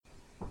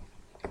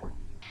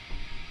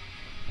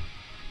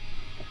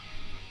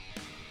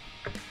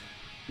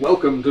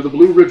Welcome to the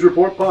Blue Ridge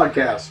Report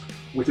podcast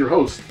with your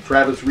hosts,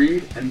 Travis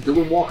Reed and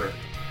Dylan Walker.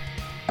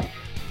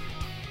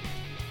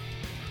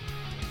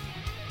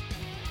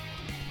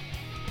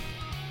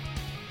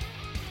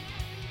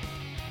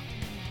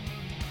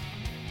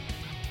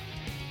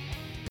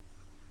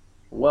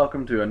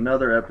 Welcome to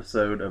another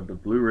episode of the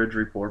Blue Ridge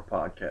Report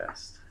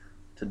podcast.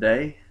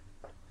 Today,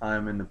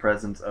 I'm in the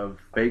presence of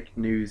Fake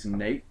News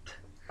Nate.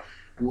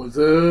 What's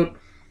up? I'm going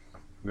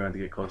to have to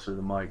get closer to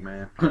the mic,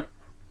 man.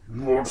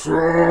 What's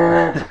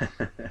up?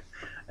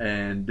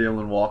 And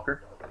Dylan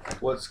Walker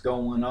What's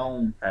going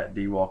on? at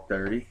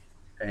DWalk30.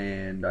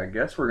 And I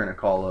guess we're going to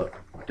call up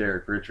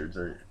Derek Richards.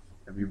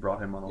 Have you brought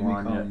him on the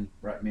line yet?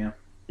 Right now.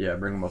 Yeah,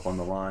 bring him up on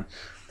the line.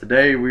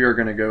 Today we are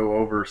going to go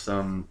over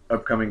some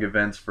upcoming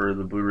events for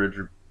the Blue Ridge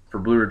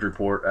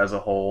Report as a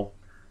whole.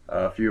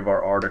 A few of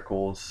our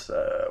articles,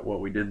 what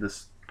we did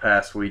this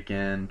past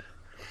weekend.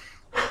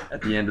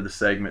 At the end of the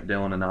segment,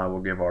 Dylan and I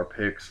will give our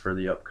picks for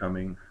the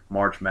upcoming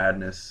March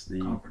Madness,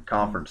 the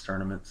conference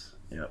tournaments.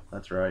 Yep,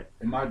 that's right.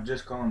 Am I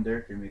just calling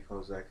Derek or me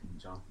call Zach and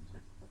Jonathan?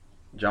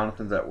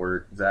 Jonathan's at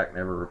work. Zach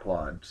never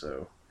replied,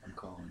 so. I'm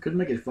calling. Couldn't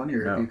make it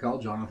funnier No. if you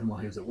called Jonathan while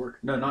he was at work.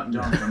 No, not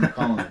Jonathan. I'm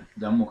calling him.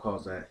 I'm going to call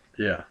Zach.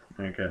 Yeah,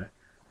 okay.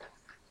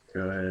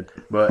 Go ahead.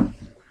 But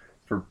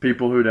for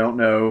people who don't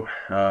know,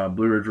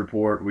 Blue Ridge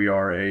Report, we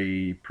are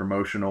a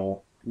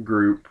promotional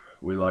group.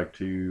 We're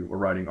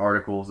writing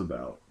articles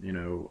about,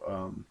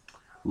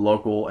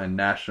 local and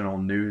national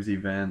news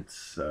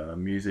events,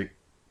 music,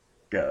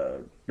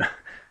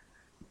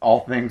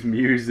 all things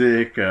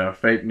music,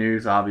 fake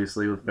news,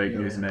 obviously, with Fake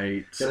News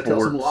Nate. Gotta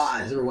tell some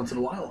lies every once in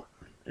a while.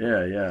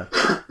 Yeah.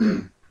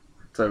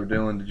 So,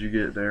 Dylan, did you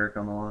get Derek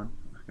on the line?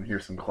 I can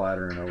hear some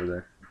clattering over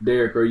there.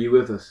 Derek, are you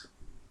with us?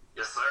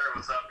 Yes, sir.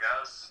 What's up,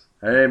 guys?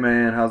 Hey,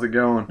 man, how's it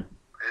going?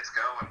 It's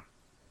going.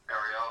 How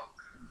are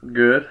y'all?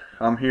 Good.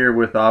 I'm here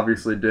with,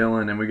 obviously,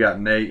 Dylan, and we got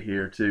Nate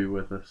here, too,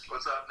 with us.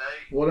 What's up,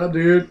 Nate? What up,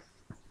 dude?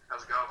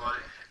 How's it going,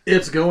 buddy?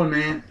 It's going,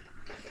 man.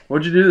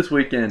 What'd you do this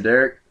weekend,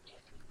 Derek?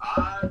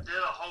 I did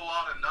a whole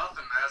lot of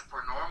nothing as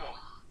per normal.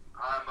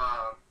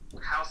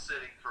 I'm house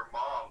sitting for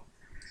mom.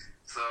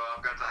 So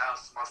I've got the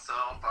house to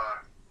myself.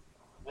 I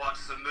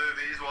watched some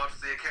movies,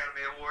 watched the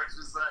Academy Awards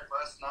with Zach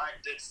last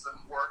night, did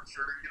some work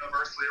for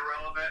Universally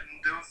Irrelevant,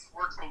 and doing some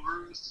work for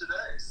Ruse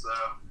today. So,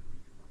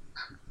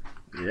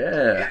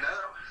 Yeah.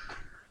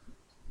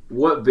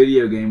 What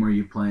video game are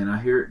you playing?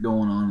 I hear it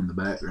going on in the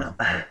background.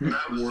 That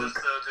was just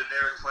the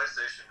generic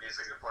PlayStation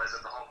music that plays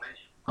at the home menu.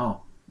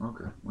 Oh,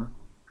 okay. Well,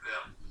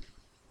 Yeah.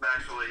 I'm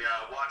actually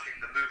watching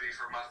the movie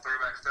for my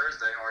Throwback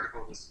Thursday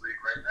article this week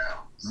right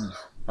now. So.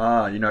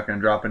 You're not going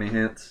to drop any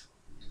hints?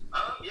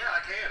 Yeah,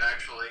 I can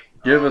actually.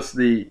 Give us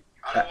the...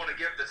 I don't want to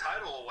give the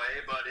title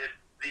away, but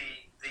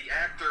the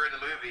actor in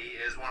the movie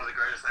is one of the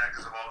greatest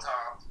actors of all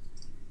time.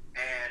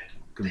 And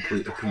Complete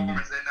his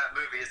performance in that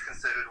movie is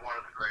considered one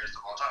of the greatest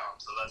of all time.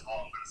 So that's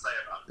all I'm going to say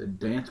about it.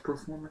 the dance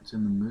performance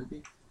in the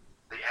movie?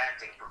 The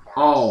acting performance.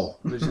 Oh,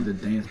 this is the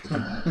dance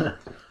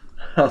performance.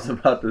 I was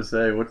about to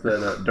say, what's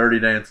that? Dirty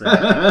Dancing.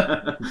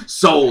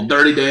 Soul,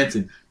 Dirty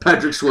Dancing,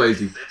 Patrick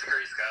Swayze, It's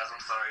Grease, guys. I'm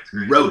sorry. It's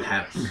Grease.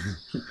 Roadhouse.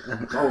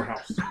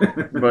 Roadhouse.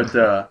 But,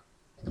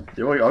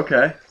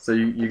 okay. So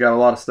you got a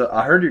lot of stuff.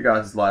 I heard you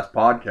guys' last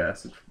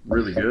podcast. It's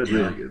really good.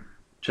 Really man. good.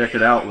 Check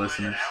it out, We went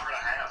listeners. An hour and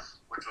a half,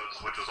 which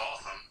was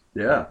awesome.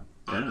 Yeah.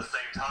 But at the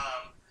same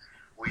time,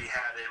 we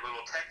had a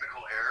little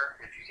technical error,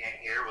 if you can't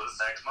hear, with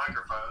Zach's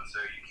microphone, so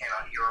you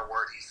cannot hear a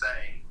word he's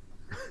saying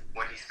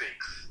when he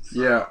speaks.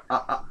 So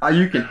Yeah,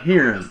 you can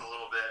hear him. Just a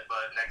little bit,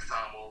 but next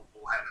time we'll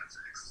have that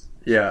fixed.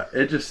 Yeah,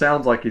 it just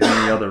sounds like he's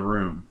in the other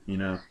room,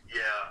 Yeah, his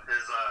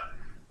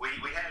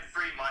we had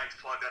three mics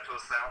plugged up to a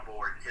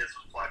soundboard, and his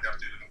was plugged up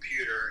to the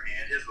computer,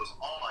 and his was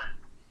on,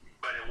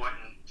 but it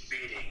wasn't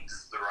feeding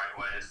the right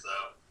way, so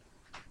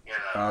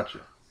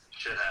Gotcha.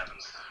 shit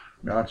happens.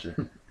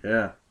 Gotcha.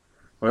 Yeah.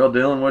 Well,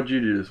 Dylan, what'd you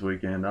do this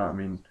weekend? I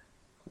mean,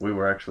 we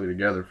were actually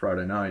together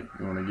Friday night.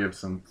 You want to give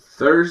some...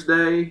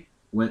 Thursday,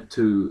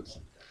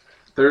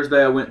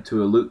 I went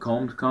to a Luke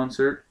Combs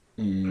concert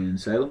in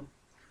Salem.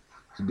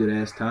 It's a good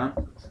ass time.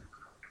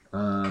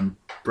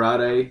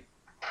 Friday,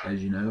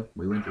 as you know,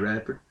 we went to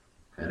Radford.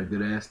 Had a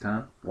good ass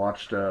time.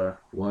 Watched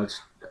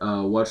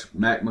Watched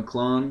Mac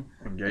McClung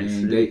in Gate and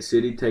City. Gate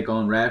City take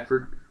on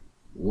Radford.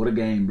 What a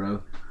game,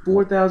 bro!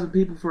 4,000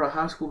 people for a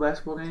high school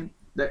basketball game.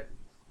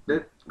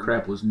 That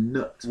crap was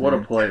nuts. What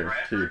man. a player,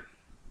 too.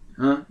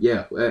 Huh?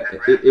 Yeah,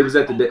 it was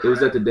at the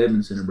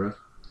Dedman Center, bro.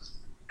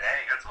 Dang,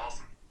 that's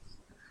awesome.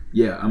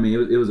 Yeah, I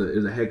mean it was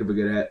a heck of a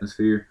good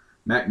atmosphere.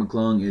 Mac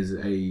McClung is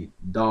a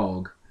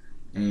dog,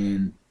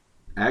 and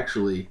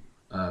actually,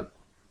 I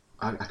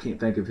can't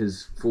think of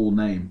his full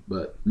name,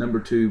 but number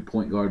 2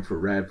 point guard for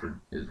Radford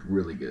is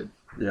really good.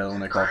 Yeah, the one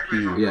they call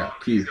Q. Yeah,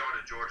 Q. He's going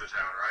to Georgetown,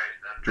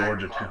 right?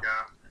 Georgetown.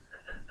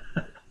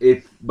 Guy.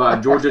 If by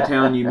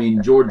Georgetown you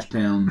mean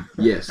Georgetown,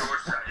 yes.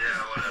 Georgetown,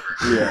 yeah,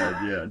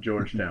 whatever. Yeah,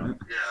 Georgetown.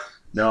 Yeah.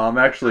 No, I'm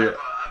actually...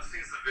 I've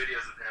seen some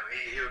videos of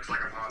him. He looks like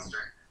a monster.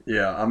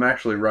 Yeah, I'm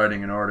actually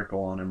writing an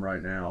article on him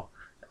right now.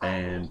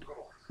 And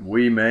Cool.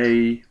 we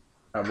may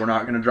We're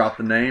not going to drop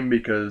the name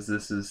because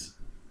this is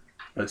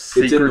a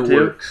secretive. It's in the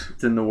works.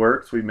 It's in the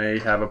works. We may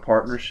have a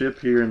partnership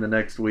here in the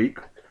next week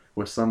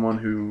with someone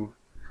who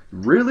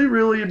really,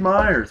 really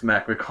admires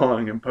Mac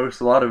McClung and posts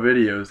a lot of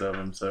videos of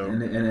him. So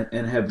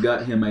and have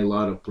got him a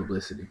lot of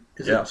publicity.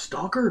 Is it a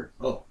stalker?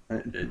 Oh.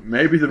 It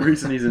may be the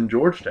reason he's in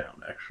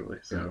Georgetown, actually.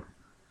 So,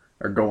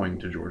 or going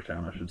to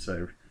Georgetown, I should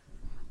say.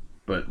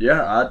 But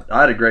yeah,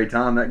 I had a great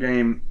time. That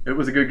game, it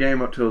was a good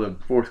game up till the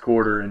fourth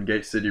quarter, and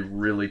Gate City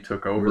really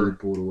took over. Really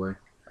pulled away.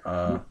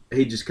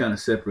 He just kind of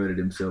separated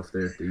himself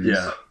there at the end.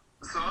 Yeah.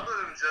 So other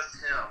than just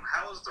him,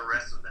 how was the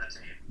rest of that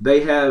team?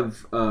 They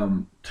have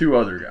two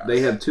other guys.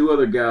 They have two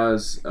other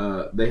guys.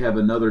 They have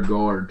another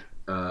guard.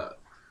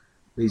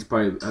 He's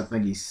probably, I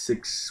think he's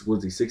 6'3",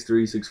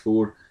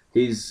 6'4".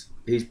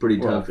 He's pretty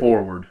tough.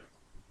 Forward.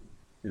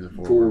 He's a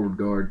forward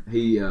guard.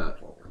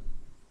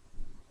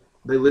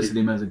 They listed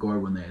him as a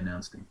guard when they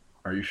announced him.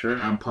 Are you sure?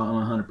 I'm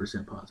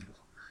 100% positive.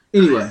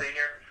 Anyway,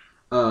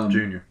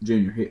 Junior.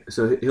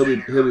 So he'll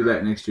be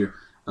back next year.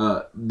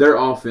 Their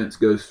offense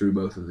goes through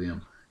both of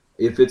them.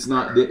 If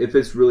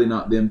it's really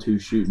not them two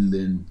shooting,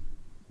 then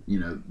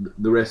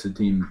the rest of the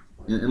team,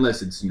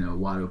 unless it's a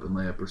wide open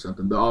layup or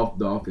something, the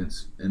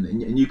offense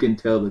and you can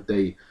tell that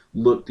they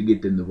look to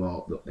get them the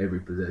ball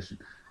every possession.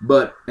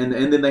 But and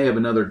then they have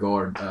another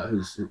guard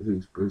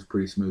who's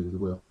pretty smooth as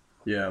well.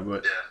 Yeah,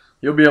 but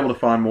you'll be able to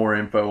find more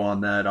info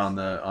on that on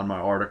my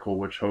article,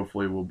 which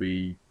hopefully will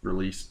be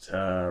released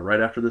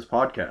right after this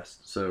podcast.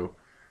 So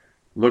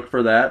look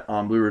for that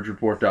on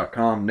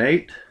BlueRidgeReport.com.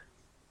 Nate,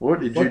 what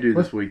did you do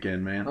this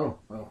weekend, man? Oh,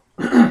 well,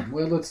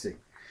 let's see.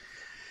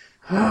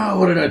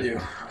 What did I do?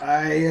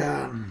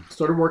 I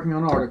started working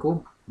on an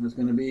article. It's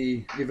going to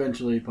be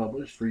eventually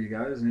published for you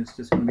guys, and it's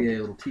just going to be a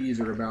little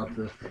teaser about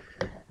the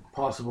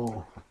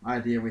possible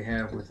idea we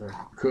have with a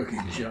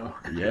cooking show.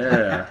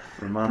 Yeah,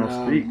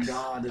 Romano Speaks. Oh,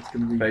 God, it's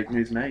going to be... Fake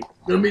News Nate.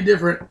 It's going to be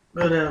different,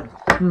 but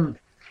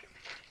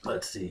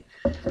let's see.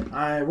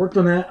 I worked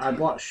on that. I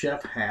bought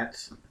chef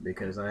hats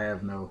because I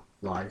have no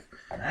life.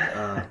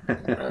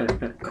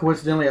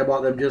 Coincidentally, I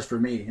bought them just for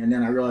me, and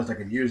then I realized I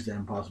could use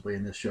them possibly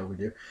in this show we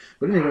do.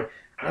 But anyway,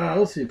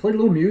 let's see. Played a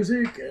little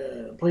music,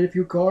 played a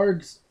few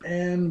cards,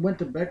 and went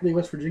to Beckley,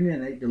 West Virginia,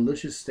 and ate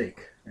delicious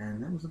steak.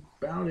 And that was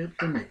about it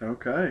for me.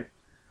 Okay.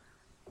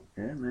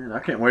 Yeah, man. I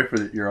can't wait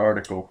for your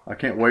article. I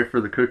can't wait for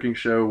the cooking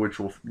show, which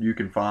you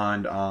can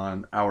find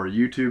on our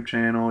YouTube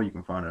channel. You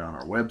can find it on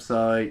our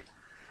website.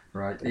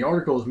 Right. The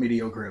article is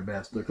mediocre at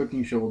best. The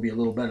cooking show will be a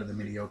little better than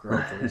mediocre,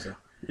 hopefully. So.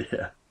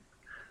 Yeah.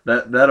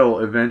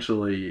 That'll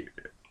eventually,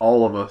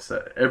 all of us,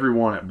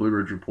 everyone at Blue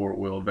Ridge Report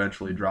will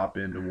eventually drop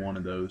into one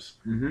of those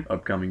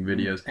upcoming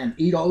videos. And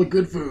eat all the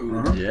good food.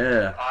 Uh-huh.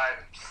 Yeah.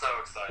 I'm so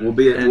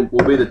excited.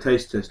 We'll be the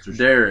taste testers.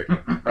 Derek,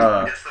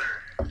 yes,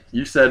 sir.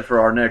 You said for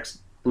our next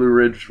Blue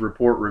Ridge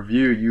Report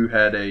review, you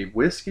had a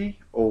whiskey,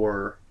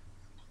 or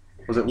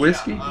was it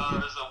whiskey? Yeah,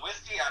 there's a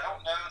whiskey. I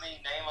don't know the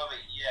name of it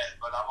yet,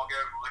 but I'm going to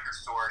go to the liquor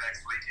store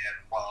next weekend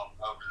while I'm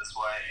over this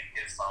way and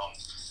get some.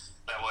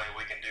 That way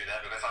we can do that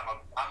because I'm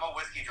a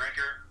whiskey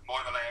drinker more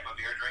than I am a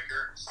beer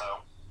drinker,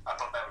 so I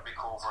thought that would be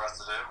cool for us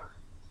to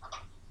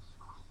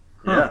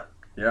do.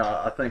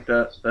 Yeah, I think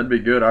that'd be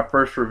good. Our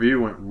first review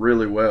went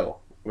really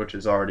well, which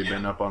has already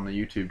been up on the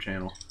YouTube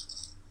channel.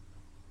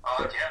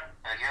 Yeah.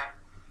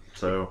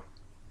 So,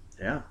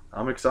 yeah,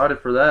 I'm excited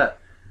for that.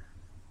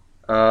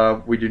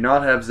 We do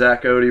not have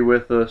Zach Odie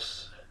with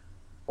us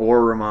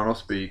or Romano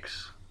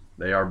Speaks.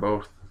 They are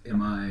both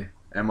MIA.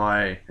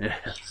 Yeah.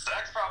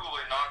 Zach's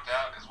probably knocked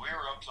out because we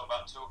were up till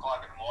about 2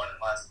 o'clock in the morning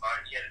last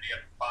night. He had to be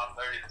up at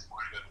 5:30 this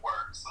morning to go to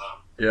work, so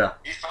Yeah.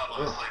 he's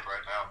probably asleep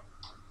right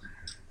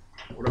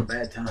now. What a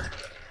bad time.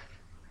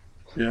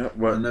 Yeah,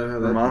 what I know how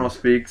that Romano goes.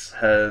 Speaks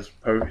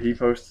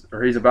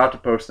he's about to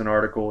post an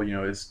article.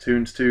 His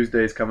Tunes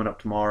Tuesday is coming up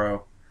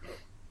tomorrow.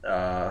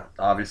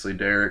 Obviously,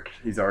 Derek,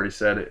 he's already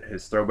said it.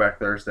 His Throwback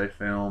Thursday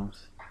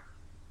films.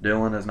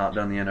 Dylan has not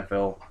done the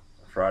NFL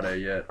Friday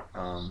yet.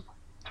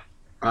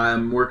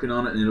 I'm working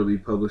on it, and it'll be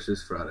published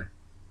this Friday.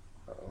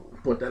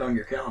 Put that on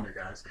your calendar,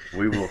 guys.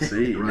 We will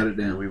see. Write it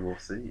down. We will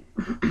see.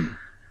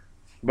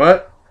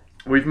 But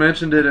we've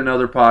mentioned it in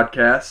other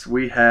podcasts.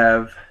 We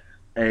have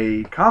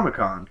a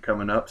Comic-Con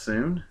coming up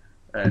soon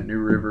at New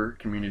River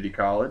Community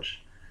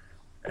College.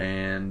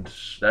 And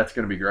that's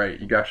going to be great.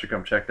 You guys should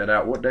come check that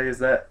out. What day is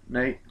that,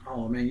 Nate?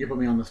 Oh, man, you put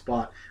me on the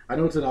spot. I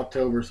know it's in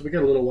October, so we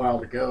got a little while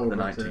to go. The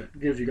but,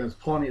 19th. Gives you guys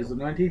plenty. Is the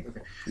 19th?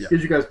 Okay. Yeah.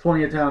 Gives you guys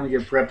plenty of time to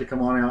get prepped to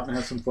come on out and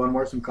have some fun,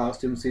 wear some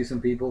costumes, see some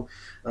people.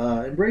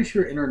 Embrace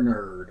your inner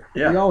nerd.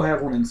 Yeah. We all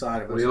have one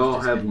inside of us. We It's all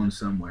just- have one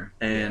somewhere.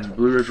 And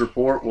Blue Ridge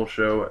Report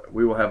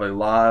we will have a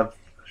live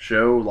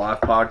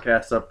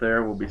podcast up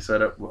there. We'll be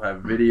set up. We'll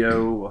have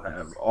video. We'll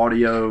have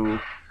audio.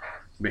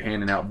 We'll be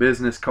handing out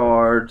business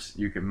cards.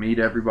 You can meet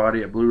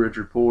everybody at Blue Ridge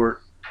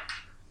Report.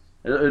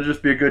 It'll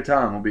just be a good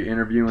time. We'll be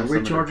interviewing Are some we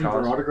of the charging for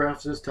cos-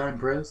 autographs this time,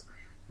 Prez?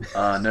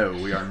 No,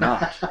 we are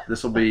not.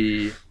 This will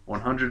be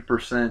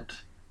 100%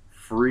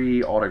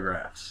 free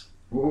autographs.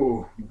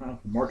 Ooh, I'll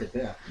market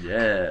that.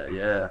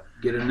 Yeah.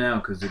 Get them now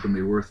because they're going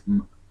to be worth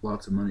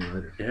lots of money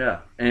later. Yeah,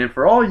 and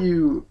for all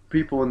you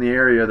people in the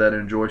area that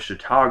enjoy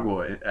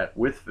Chautauqua at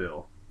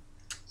Withville,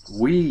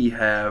 we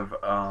have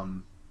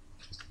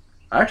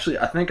actually,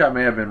 I think I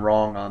may have been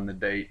wrong on the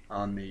date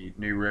on the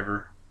New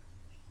River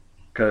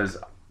because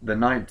the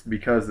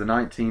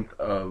 19th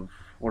of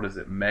what is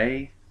it,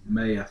 May?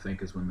 May, I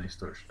think, is when they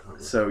start Chicago.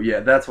 So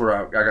yeah, that's where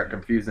I got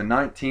confused. The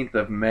 19th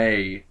of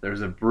May,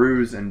 there's a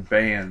Brews and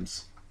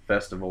Bands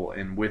festival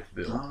in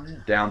Withville,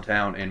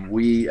 downtown, and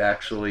we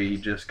actually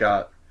just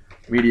got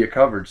media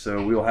coverage.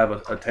 So we'll have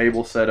a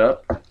table set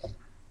up,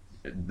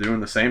 doing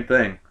the same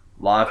thing,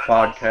 live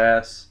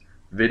podcasts,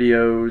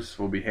 videos.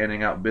 We'll be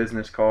handing out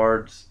business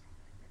cards.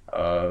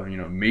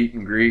 Meet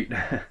and greet.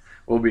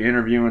 We'll be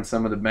interviewing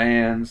some of the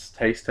bands,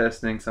 taste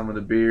testing some of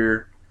the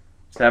beer,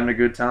 just having a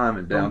good time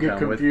in downtown Withville.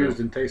 Don't get confused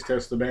and taste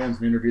test the bands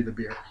and interview the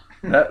beer.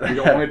 You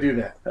Don't want to do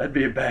that. That'd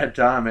be a bad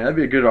time, man. That'd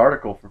be a good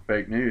article for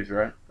fake news,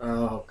 right?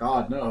 Oh,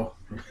 God, no.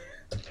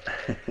 I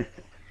attended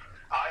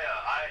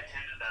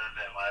that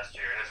event last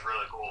year, and it's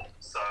really cool.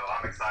 So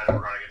I'm excited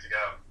we're going to get to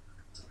go.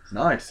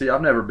 Nice. See,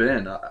 I've never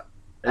been.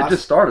 It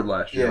just started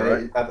last year,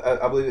 right?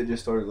 I believe it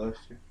just started last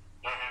year.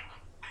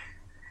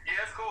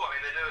 Yeah, it's cool. I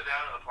mean, they do it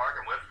down in the park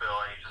in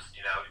Whitfield, and you just,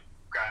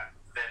 got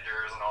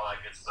vendors and all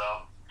that good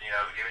stuff.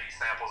 Giving you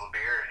samples of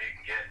beer, and you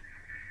can get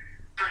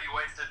pretty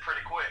wasted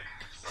pretty quick.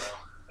 So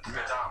it's a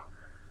good time.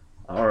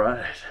 All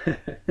right.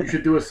 You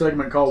should do a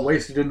segment called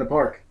 "Wasted in the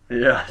Park."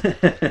 Yeah. That'd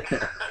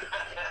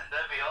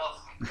be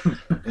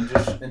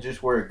awesome. and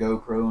just wear a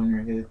GoPro on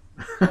your head.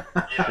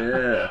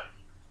 Yeah.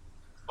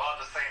 Well, at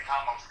the same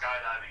time, I'm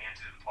skydiving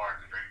into the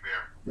park to drink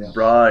beer. Yeah.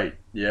 Right.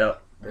 Yeah.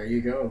 There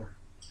you go.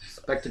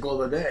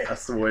 Spectacle of the day.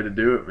 That's the way to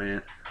do it,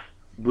 man.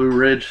 Blue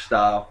Ridge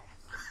style.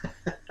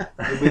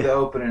 It'll be the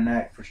opening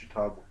act for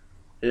Chicago.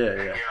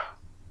 Yeah.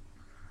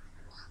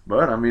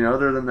 But I mean,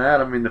 other than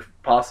that, I mean,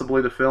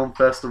 possibly the film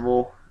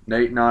festival.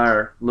 Nate and I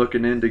are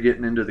looking into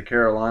getting into the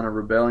Carolina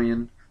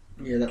Rebellion.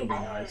 Yeah, that'll be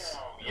nice.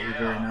 That'll be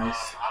very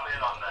nice. I'm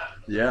in on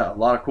that. Yeah, a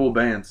lot of cool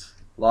bands.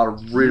 A lot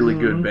of really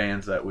good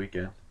bands that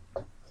weekend.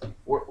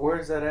 Where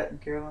is that at in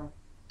Carolina?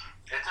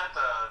 It's at the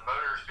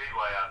Motor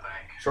Speedway, I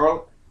think.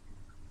 Charlotte?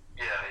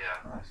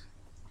 Yeah. Nice.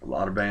 A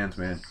lot of bands,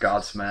 man.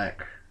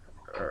 Godsmack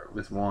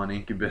is one.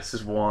 Incubus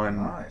is one.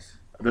 Nice.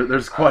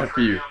 There's quite a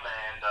few. Trivium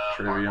and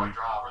Trivium. Parkway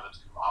Drive are the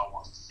two I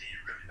want to see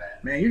really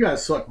bad. Man, you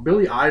guys suck.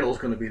 Billy Idol's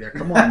going to be there.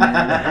 Come on,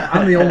 man.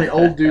 I'm the only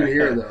old dude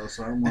here, though,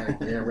 so I'm like,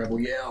 yeah, Rebel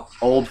Yell.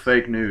 Old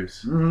fake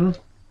news. Mm-hmm.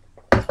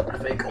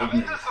 Fake I old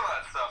mean, news. there's some of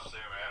that stuff too,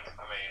 man.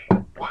 I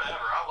mean, whatever.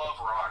 I love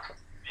rock.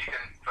 You can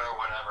throw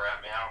whatever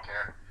at me. I don't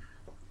care.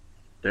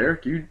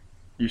 Derek,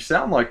 you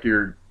sound like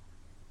you're.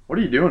 What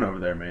are you doing over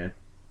there, man?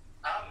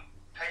 I'm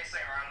pacing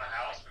around the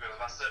house because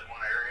if I sit in one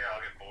area,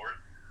 I'll get bored.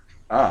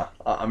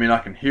 I mean, I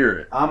can hear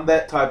it. I'm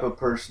that type of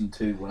person,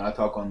 too. When I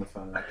talk on the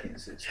phone, I can't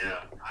sit still.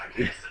 Yeah, I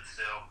can't sit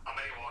still. I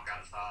may walk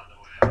outside the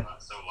way I'm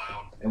not so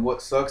loud. And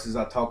what sucks is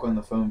I talk on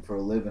the phone for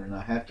a living, and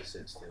I have to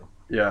sit still.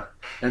 Yeah,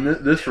 and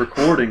this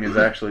recording is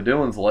actually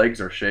Dylan's legs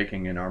are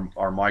shaking and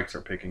our mics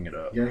are picking it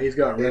up. Yeah, he's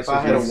got If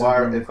I had a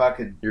syndrome.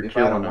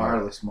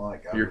 wireless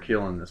mic, You're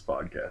killing this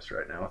podcast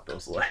right now with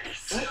those legs.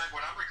 See, like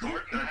when I'm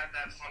recording, I have to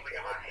have something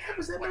in my hand,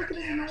 was that like a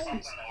making pen or noise?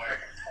 something, where I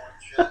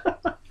can record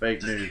shit. Fake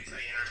Just news. keeps me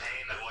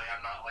entertained. That way,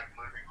 I'm not like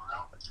moving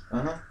around.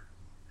 Uh-huh.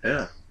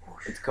 Yeah.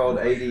 It's called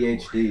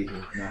ADHD,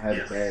 and I have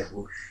it bad.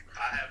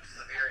 I have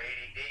severe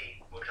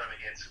ADD, which I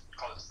mean it's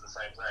close to the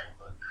same thing,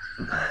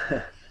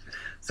 but.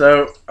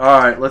 So, all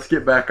right, let's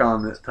get back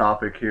on this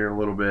topic here a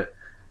little bit.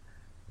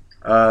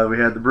 We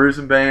had the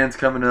Bruising Bands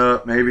coming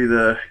up, maybe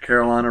the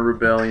Carolina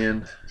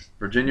Rebellion,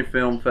 Virginia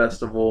Film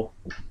Festival,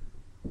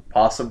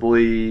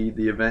 possibly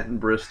the event in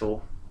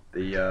Bristol,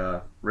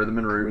 the Rhythm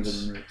and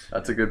Roots.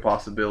 That's a good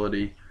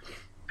possibility.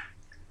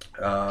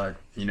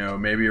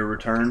 Maybe a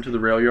return to the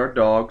Rail Yard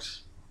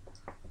Dogs.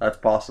 That's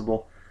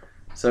possible.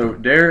 So,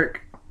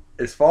 Derek,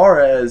 as far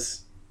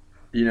as,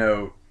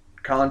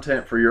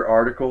 content for your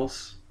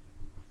articles,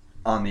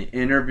 on the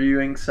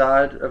interviewing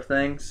side of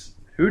things,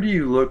 who do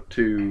you look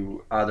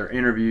to either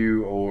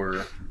interview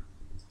or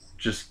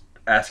just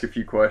ask a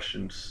few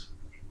questions?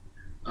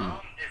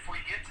 If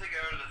we get to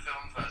go to the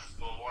film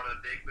festival, one of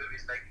the big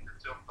movies making the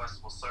film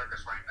festival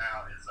circus right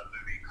now is a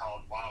movie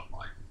called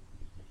Wildlife.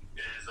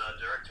 It is a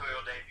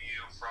directorial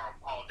debut from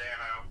Paul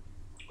Dano,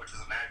 which is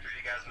an actor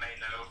you guys may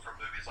know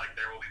from movies like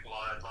There Will Be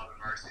Blood, Love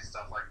and Mercy,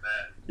 stuff like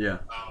that. Yeah.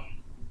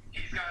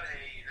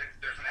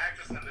 There's an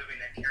actress in the movie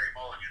named Carrie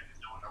Mulligan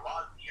who's doing a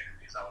lot of the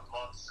interviews. I would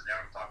love to sit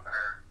down and talk to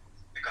her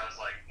because,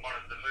 one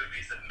of the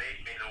movies that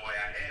made me the way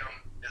I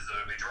am is the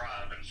movie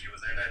Drive, and she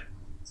was in it.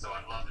 So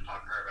I'd love to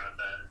talk to her about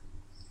that.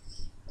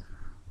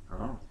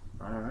 Oh,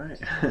 all right.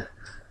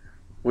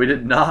 We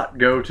did not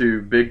go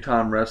to Big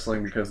Time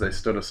Wrestling because they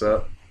stood us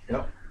up.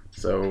 Yep.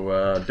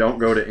 So don't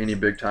go to any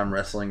Big Time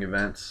Wrestling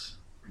events.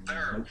 There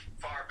are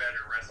far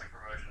better wrestling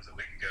promotions that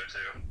we can go to.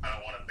 I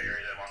don't want to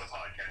bury them on the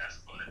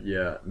podcast, but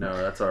Yeah, no,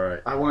 that's all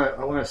right. I want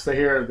to stay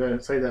here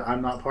to say that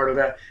I'm not part of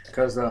that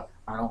because I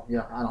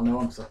don't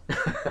know him. So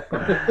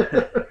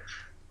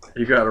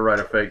You got to write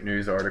a fake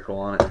news article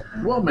on it.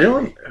 Well, maybe.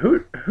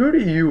 Dylan, who do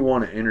you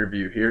want to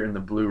interview here in the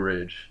Blue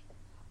Ridge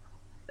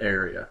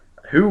area?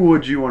 Who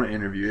would you want to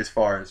interview as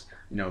far as,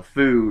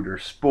 food or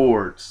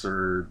sports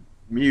or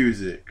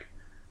music?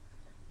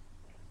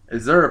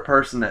 Is there a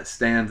person that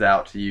stands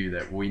out to you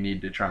that we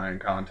need to try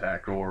and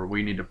contact, or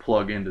we need to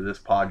plug into this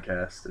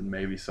podcast and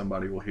maybe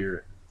somebody will hear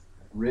it?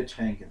 Rich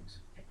Hankins.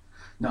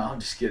 No, I'm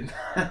just kidding.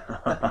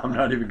 I'm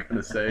not even going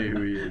to say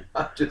who he is.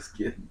 I'm just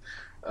kidding.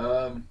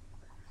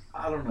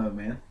 I don't know,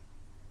 man.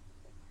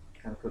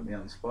 Kind of put me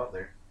on the spot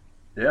there.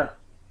 Yeah.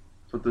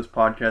 That's what this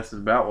podcast is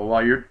about. Well,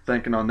 while you're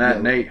thinking on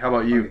that, Nate, how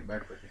about I'll you? get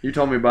back with you. You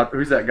told me about,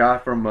 who's that guy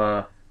from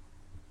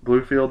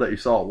Bluefield that you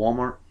saw at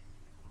Walmart?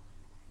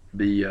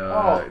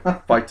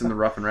 The fights in the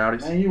Rough and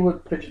Rowdies? Man, you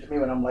would pitch it to me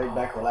when I'm laid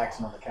back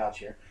relaxing on the couch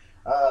here.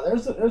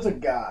 There's a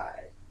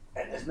guy,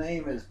 and his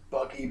name is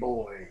Bucky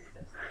Boyd.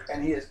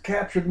 And he has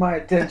captured my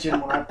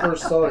attention when I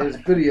first saw his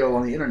video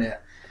on the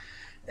internet.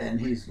 And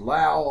he's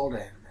loud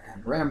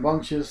and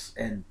rambunctious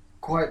and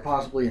quite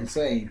possibly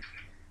insane.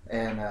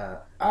 And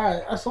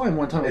I saw him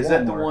one time at Is Walmart.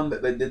 that the one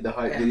that they did the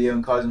hype video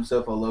and calls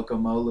himself a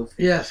locomotive?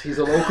 Yes, he's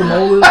a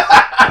locomotive.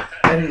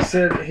 And he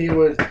said he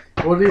would,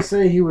 what did he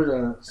say? He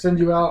would send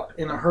you out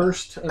in a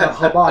hearse in a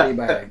Habati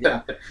bag.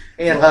 Yeah.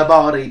 In her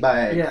body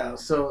bag. Yeah,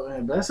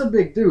 so that's a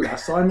big dude. I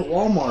saw him at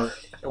Walmart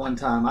one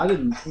time.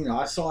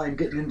 I saw him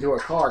getting into a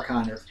car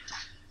kind of.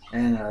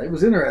 And it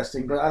was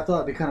interesting, but I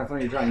thought it'd be kind of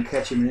funny to try and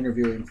catch him and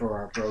interview him for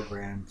our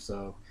program.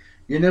 So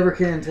you never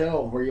can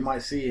tell where you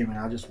might see him, and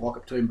I'll just walk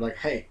up to him and be like,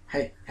 hey,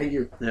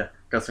 you. Yeah,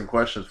 got some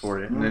questions for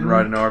you. And then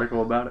write an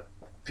article about it.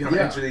 If you don't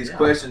answer these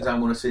questions, I'm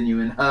going to send you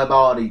in her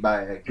body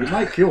bag. He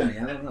might kill me.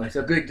 I don't know. He's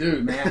a big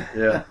dude, man.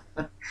 Yeah.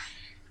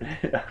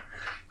 Yeah.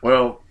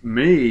 Well,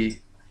 me,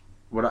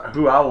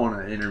 who I want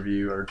to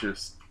interview or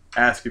just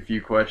ask a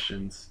few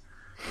questions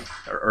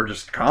or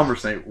just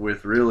conversate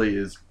with really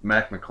is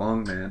Mac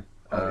McClung, man.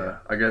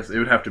 I guess it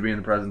would have to be in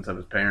the presence of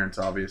his parents,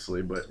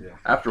 obviously, but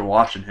after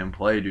watching him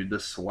play, dude, the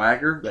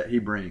swagger that he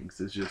brings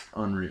is just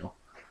unreal.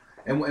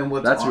 And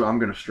that's who I'm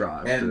going to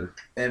strive to.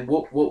 And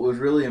what was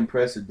really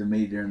impressive to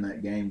me during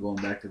that game, going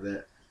back to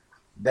that,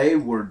 they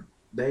were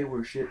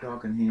shit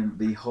talking him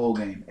the whole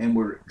game and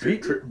were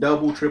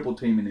double, triple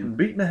teaming him,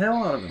 beating the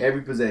hell out of him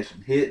every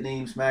possession, hitting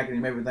him, smacking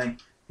him, everything.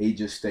 He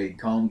just stayed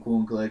calm, cool,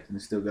 and collected,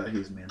 and still got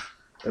his men.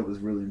 That was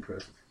really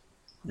impressive.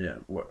 Yeah,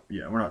 we're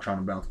not trying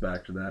to bounce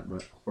back to that,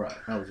 but right.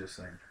 I was just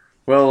saying.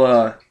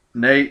 Well,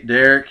 Nate,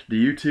 Derek, do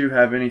you two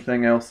have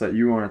anything else that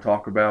you want to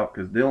talk about?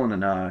 Because Dylan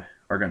and I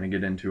are going to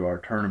get into our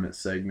tournament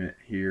segment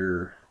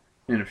here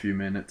in a few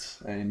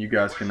minutes, and you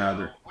guys can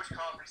either. Which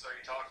conference are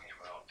you talking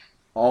about?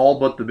 All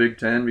but the Big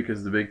Ten,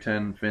 because the Big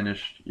Ten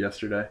finished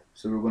yesterday.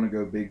 So we're going to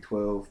go Big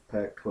 12,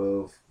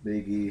 Pac-12,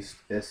 Big East,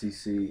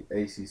 SEC,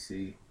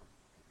 ACC.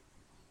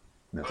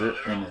 That's Well, it.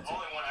 the only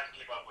one I can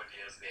keep up with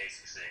is the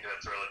ACC, because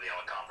that's really the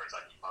only conference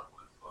I keep up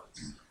with. But,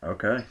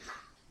 Okay.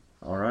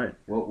 All right.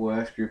 Well, we'll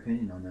ask your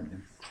opinion on that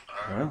then.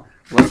 Well,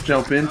 let's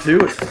jump into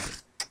it.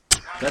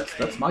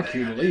 That's my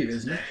cue to leave,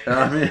 isn't it?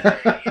 I mean,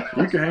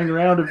 you can hang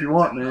around if you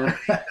want, man.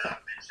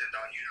 mentioned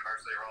on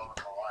University Roll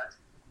a lot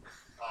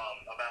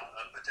about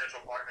a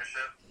potential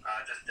partnership.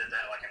 I just did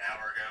that like an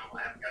hour ago.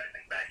 I haven't got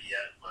anything back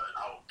yet, but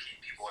I will keep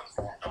people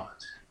informed on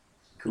it.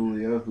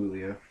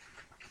 Julio.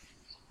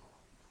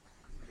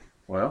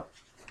 Well,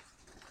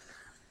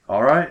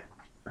 all right.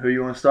 Who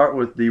you want to start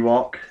with,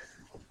 D-Walk?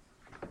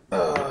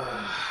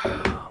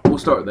 We'll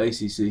start with the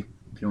ACC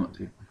if you want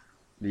to.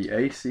 The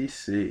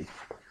ACC.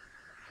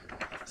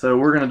 So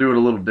we're going to do it a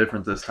little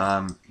different this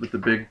time. With the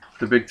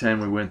Big Ten,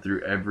 we went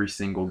through every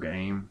single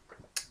game.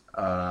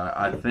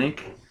 I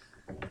think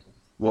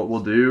what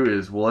we'll do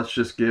is let's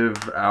just give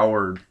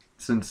our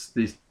since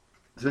the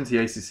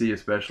ACC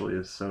especially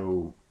is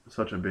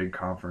such a big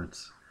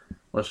conference.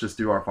 Let's just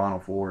do our Final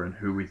Four and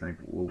who we think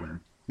will win.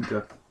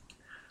 Okay.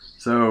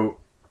 So,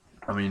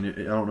 I mean,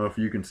 I don't know if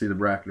you can see the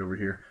bracket over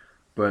here,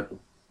 but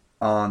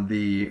on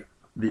the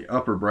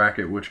upper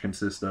bracket, which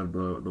consists of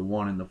the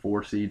 1 and the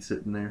 4 seed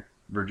sitting there,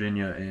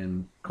 Virginia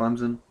and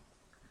Clemson.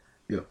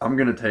 Yep. I'm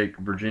going to take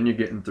Virginia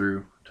getting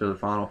through to the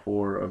Final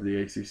Four of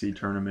the ACC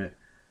tournament,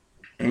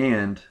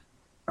 and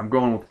I'm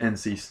going with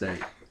NC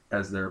State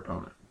as their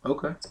opponent.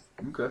 Okay.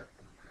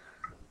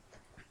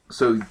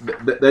 So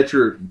that's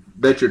your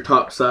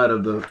top side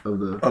of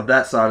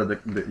that side of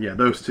the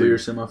those two. Your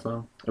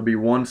semifinal. It'll be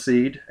 1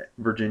 seed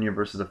Virginia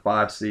versus a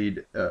 5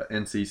 seed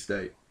NC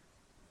State.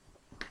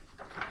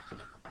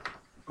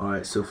 All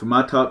right. So for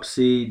my top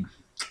seed,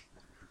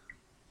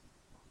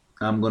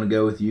 I'm going to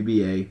go with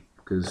UVA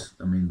because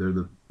I mean they're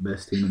the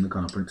best team in the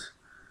conference,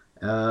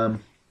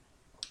 and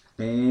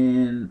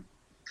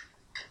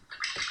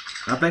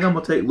I think I'm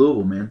going to take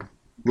Louisville, man.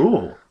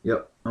 Louisville.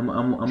 Yep. I'm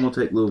going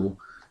to take Louisville.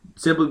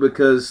 Simply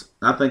because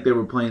I think they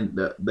were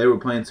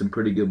playing some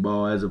pretty good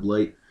ball as of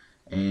late,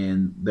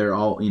 and they're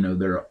all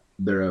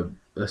they're a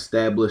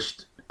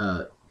established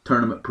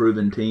tournament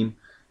proven team,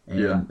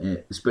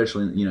 and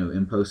especially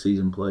in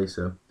postseason play.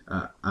 So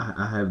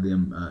I have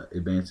them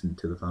advancing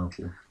to the Final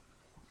Four.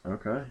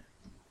 Okay.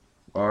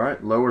 All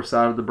right. Lower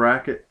side of the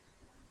bracket.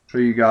 Who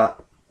you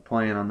got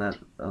playing on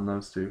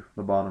those two,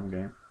 the bottom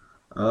game?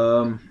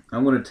 I'm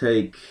gonna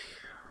take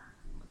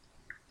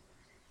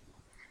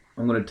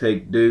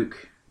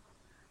Duke,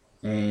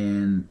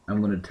 and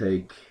I'm gonna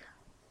take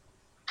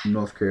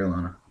North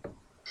Carolina.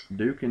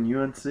 Duke and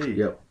UNC.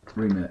 Yep,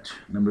 rematch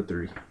number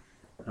 3.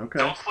 Okay.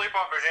 Don't sleep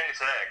on Virginia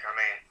Tech. I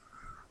mean,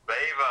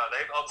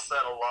 they've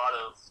upset a lot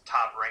of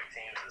top ranked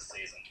teams this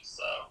season,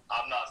 so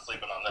I'm not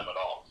sleeping on them at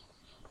all.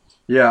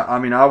 Yeah, I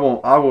mean, I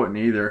wouldn't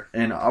either,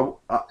 and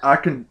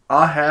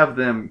I have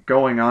them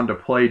going on to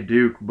play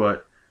Duke,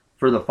 but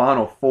for the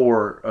Final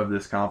Four of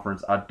this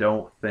conference, I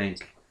don't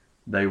think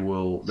they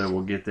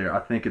will get there. I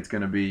think it's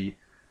going to be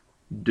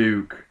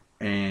Duke,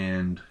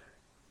 and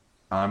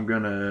I'm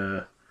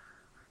gonna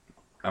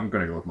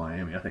go with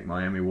Miami. I think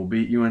Miami will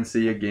beat UNC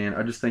again.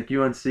 I just think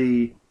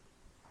UNC,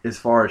 as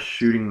far as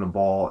shooting the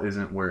ball,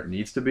 isn't where it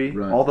needs to be.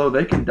 Right. Although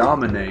they can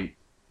dominate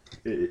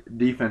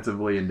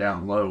defensively and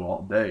down low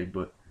all day,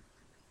 but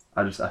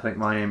I think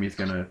Miami's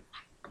gonna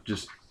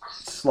just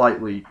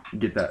slightly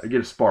get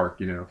a spark,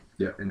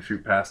 and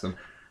shoot past them.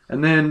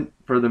 And then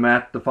for the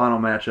final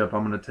matchup,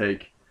 I'm gonna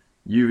take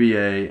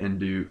UVA and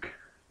Duke,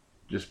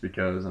 just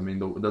because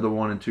they're the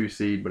 1 and 2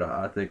 seed, but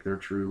I think they're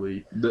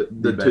truly the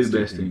two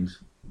best teams.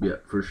 Yeah,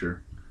 for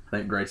sure. I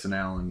think Grayson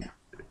Allen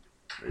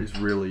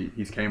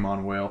he's came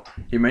on well.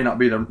 He may not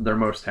be their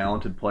most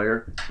talented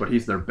player, but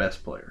he's their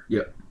best player.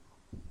 Yep.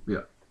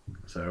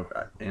 So,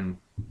 and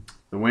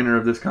the winner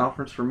of this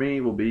conference for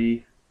me will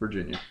be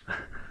Virginia.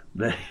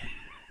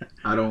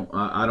 I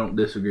don't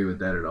disagree with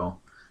that at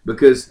all,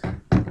 because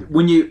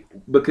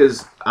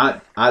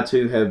I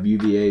too have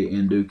UVA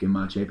and Duke in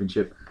my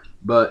championship,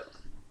 but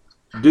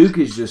Duke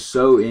is just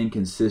so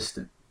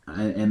inconsistent,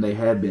 and they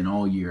have been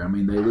all year. I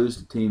mean, they lose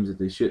to teams that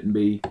they shouldn't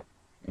be.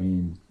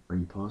 And are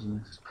you pausing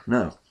this?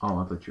 No. Oh,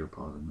 I thought you were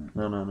pausing that.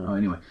 No. Oh,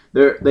 anyway,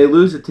 they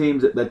lose to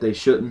teams that they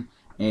shouldn't,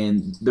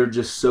 and they're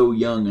just so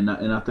young, and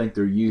I think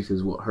their youth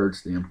is what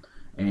hurts them.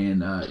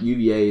 And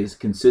UVA has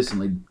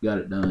consistently got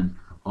it done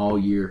all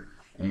year,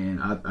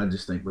 and I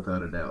just think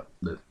without a doubt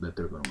that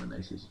they're going to win the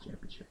ACC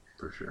championship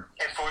for sure.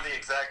 And for the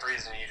exact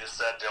reason you just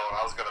said, Dylan,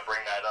 I was going to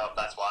bring that up.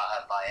 That's why I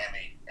have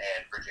Miami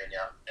and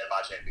Virginia in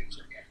my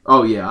championship game.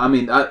 Oh yeah, I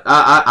mean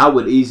I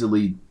would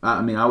easily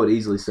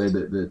say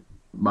that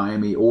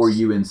Miami or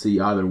UNC,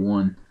 either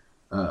one,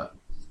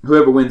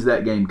 whoever wins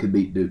that game could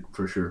beat Duke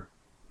for sure.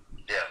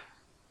 Yeah.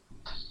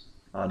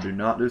 I do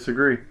not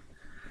disagree.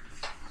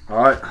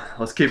 All right,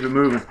 let's keep it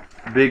moving.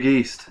 Big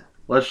East.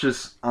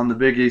 On the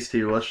Big East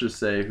here, let's just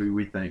say who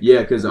we think. Yeah,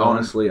 because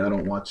honestly, I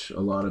don't watch a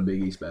lot of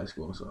Big East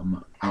basketball, so I'm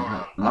not.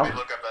 Let me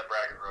look up that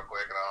bracket real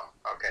quick, and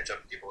I'll catch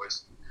up with you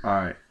boys. All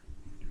right.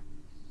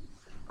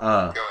 Go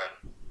ahead.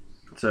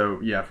 So,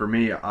 yeah, for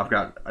me, I've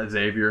got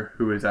Xavier,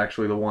 who is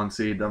actually the 1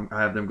 seed. I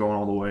have them going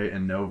all the way,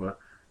 and Nova.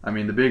 I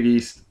mean, the Big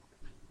East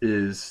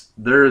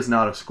there is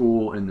not a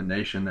school in the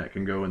nation that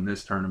can go in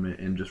this tournament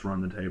and just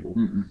run the table.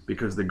 Mm-mm.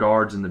 Because the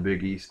guards in the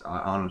Big East, I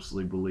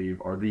honestly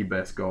believe, are the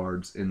best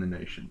guards in the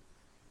nation.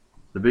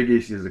 The Big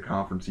East is a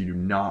conference you do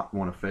not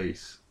want to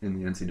face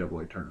in the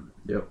NCAA tournament.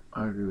 Yep,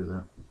 I agree with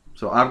that.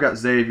 So I've got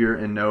Xavier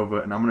and Nova,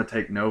 and I'm going to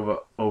take Nova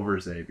over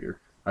Xavier.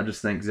 I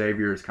just think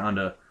Xavier is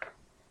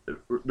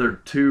they're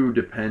too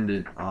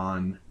dependent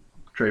on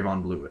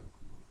Trayvon Blewett.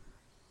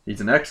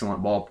 He's an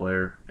excellent ball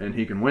player, and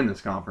he can win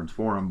this conference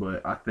for him,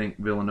 but I think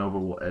Villanova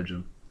will edge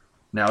him.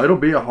 Now, it'll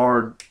be a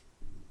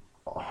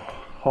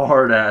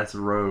hard-ass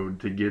road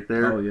to get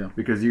there. Oh, yeah.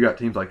 Because you got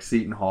teams like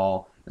Seton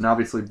Hall, and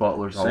obviously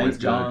Butler's always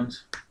St.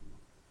 John's. good.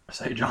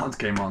 St. John's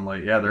came on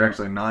late. Yeah, they're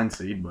actually a 9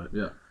 seed, but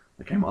yeah,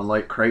 they came on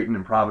late. Creighton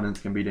and Providence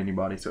can beat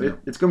anybody. So yeah.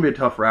 it's going to be a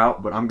tough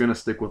route, but I'm going to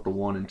stick with the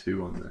 1 and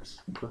 2 on this.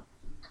 Okay.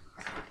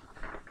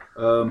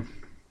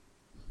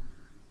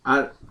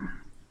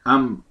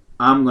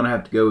 I'm gonna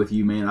have to go with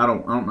you, man. I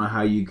don't know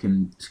how you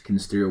can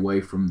steer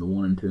away from the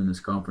 1 and 2 in this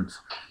conference,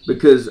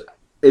 because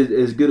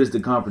as good as the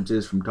conference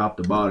is from top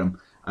to bottom,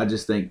 I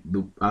just think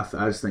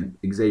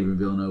Xavier and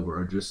Villanova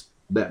are just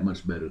that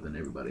much better than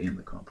everybody in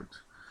the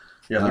conference.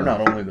 Yeah, they're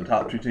not only the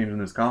top 2 teams in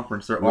this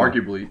conference; they're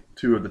arguably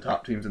 2 of the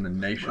top teams in the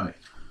nation. Right.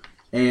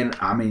 And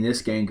I mean,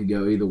 this game could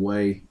go either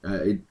way.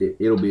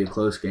 It'll be a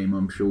close game,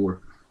 I'm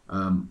sure.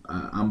 I'm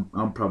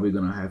probably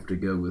gonna have to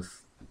go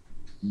with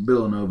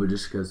Villanova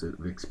just because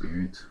of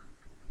experience.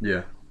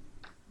 Yeah.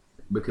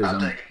 Because I'm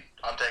taking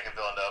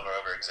Villanova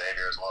over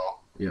Xavier as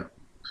well. Yeah.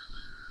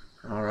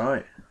 All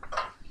right.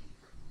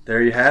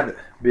 There you have it.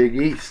 Big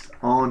East.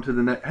 On to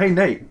the next. Hey,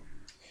 Nate.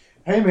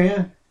 Hey,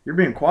 man. You're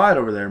being quiet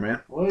over there,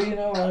 man. Well,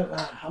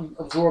 I'm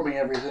absorbing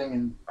everything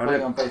and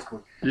putting on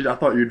Facebook. I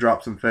thought you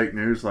dropped some fake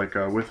news like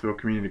Withville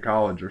Community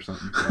College or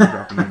something. So I'm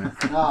dropping in there.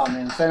 Nah,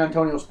 man. San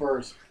Antonio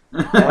Spurs.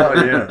 Oh,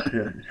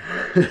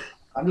 yeah.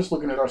 I'm just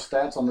looking at our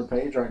stats on the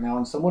page right now,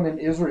 and someone in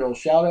Israel,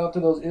 shout out to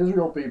those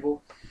Israel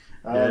people.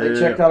 They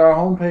checked out our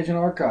homepage and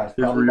archives,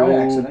 probably by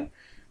accident,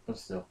 but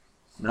still.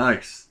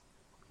 Nice.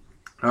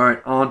 All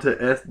right, on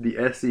to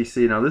the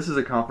SEC. Now, this is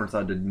a conference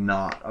I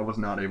was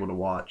not able to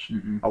watch.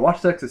 Mm-mm. I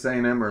watched Texas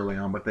A&M early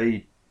on, but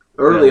they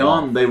early fell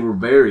on off. they were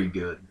very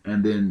good,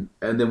 and then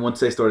once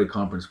they started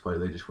conference play,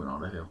 they just went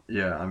on the hill.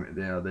 Yeah, I mean,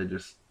 yeah, they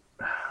just,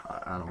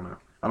 I don't know.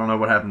 I don't know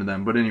what happened to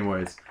them. But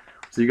anyways,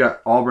 so you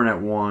got Auburn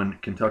at 1,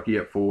 Kentucky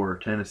at 4,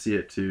 Tennessee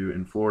at 2,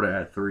 and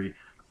Florida at 3.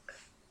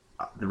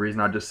 The reason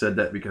I just said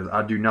that because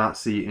I do not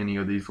see any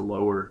of these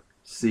lower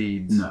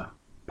seeds No,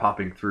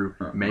 popping through.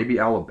 Uh-uh. Maybe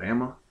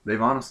Alabama.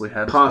 They've honestly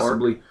had a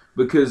possibly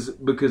because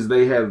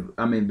they have.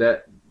 I mean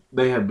that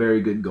they have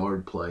very good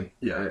guard play.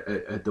 Yeah.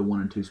 At the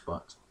 1 and 2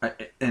 spots. I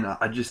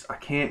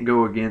can't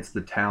go against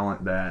the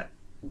talent that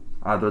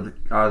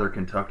either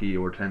Kentucky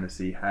or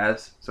Tennessee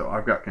has. So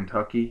I've got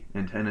Kentucky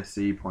and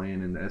Tennessee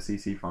playing in the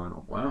SEC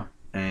final, Wow.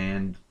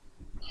 and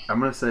I'm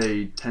going to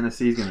say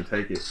Tennessee's going to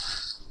take it.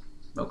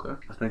 Okay.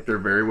 I think they're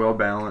very well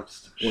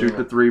balanced. Well- Shoot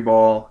the 3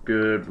 ball,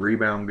 good.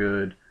 Rebound,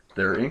 good.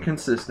 They're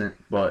inconsistent,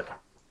 but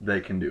they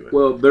can do it.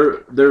 Well,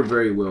 they're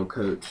very well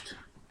coached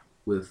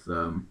with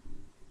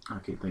I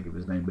can't think of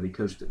his name, but he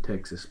coached at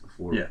Texas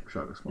before. Yeah.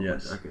 Shaka Smart.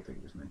 Yes. I can't think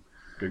of his name.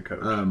 Good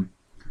coach.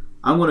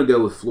 I'm going to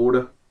go with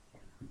Florida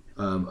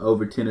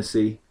over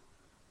Tennessee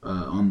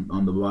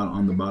on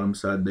the bottom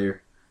side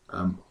there.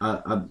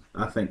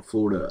 I think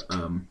Florida.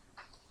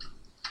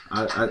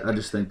 I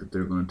just think that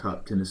they're going to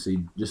top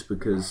Tennessee just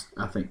because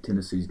I think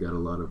Tennessee's got a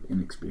lot of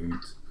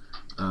inexperience.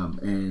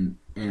 And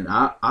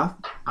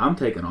I'm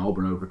taking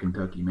Auburn over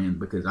Kentucky, man,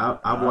 because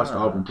I've watched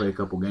Auburn play a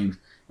couple games,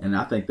 and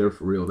I think they're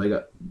for real. They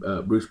got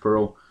Bruce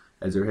Pearl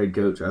as their head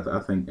coach. I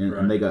think,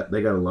 and they got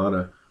a lot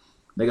of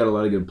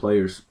good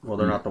players. Well,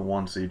 they're not the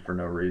 1 seed for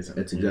no reason.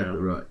 That's exactly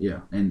right.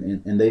 Yeah,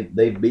 and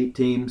they've beat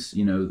teams,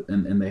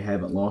 and they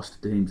haven't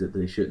lost to teams that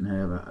they shouldn't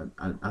have.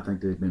 I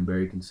think they've been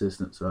very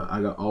consistent. So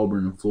I got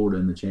Auburn and Florida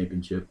in the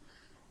championship,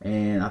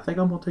 and I think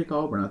I'm going to take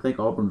Auburn. I think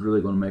Auburn's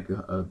really going to make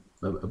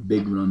a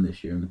big run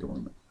this year in the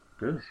tournament.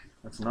 Good.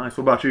 That's nice.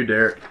 What about you,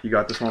 Derek? You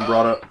got this one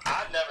brought up?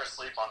 I'd never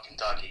sleep on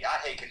Kentucky. I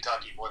hate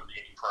Kentucky more than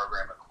any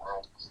program in the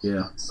world.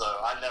 Yeah. So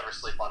I never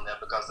sleep on them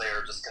because they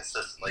are just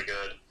consistently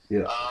good.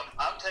 Yeah.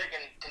 I'm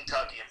taking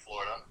Kentucky and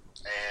Florida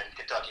and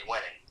Kentucky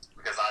winning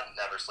because I'd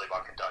never sleep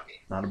on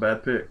Kentucky. Not a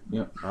bad pick.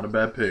 Yep. Not a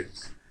bad pick.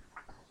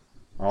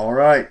 All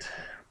right.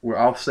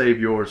 I'll save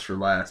yours for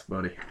last,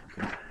 buddy.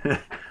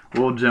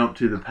 We'll jump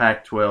to the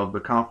Pac-12, the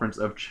Conference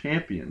of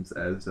Champions,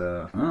 as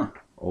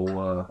old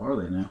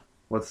Are they now?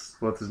 what's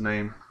his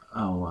name?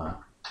 Oh.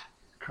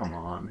 Come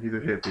on, he's a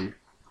hippie.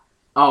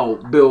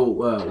 Bill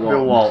Walton.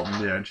 Bill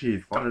Walton. Yeah,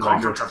 geez. Why did I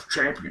go? of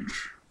Champions.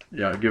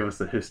 Yeah, give us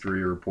the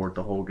history report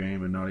the whole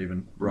game and not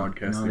even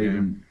broadcast Not the game.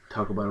 even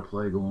talk about a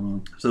play going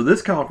on. So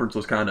this conference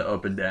was kind of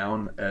up and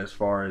down as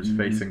far as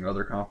facing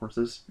other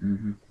conferences,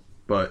 Mm-hmm.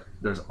 but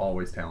there's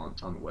always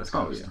talent on the West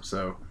Oh, Coast. yeah.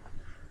 So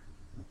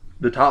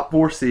the top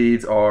 4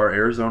 seeds are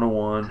Arizona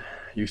 1,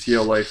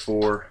 UCLA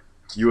 4,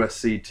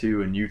 USC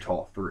 2, and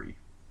Utah 3.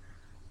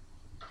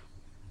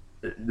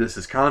 This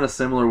is kind of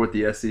similar with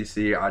the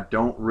SEC. I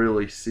don't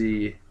really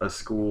see a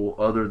school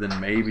other than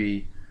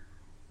maybe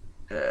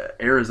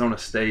Arizona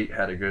State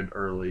had a good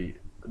early.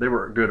 They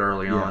were good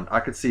early on. I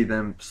could see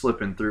them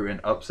slipping through and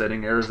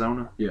upsetting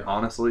Arizona. Yeah.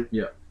 Honestly.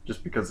 Yeah.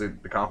 Just because the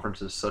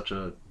conference is such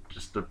a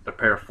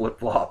pair of flip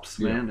flops,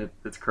 man.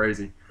 It's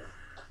crazy.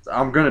 So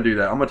I'm gonna do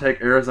that. I'm gonna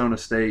take Arizona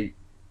State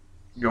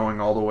going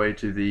all the way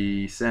to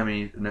the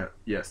semis. No,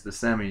 yes, the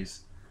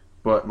semis.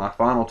 But my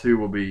final 2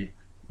 will be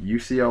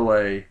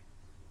UCLA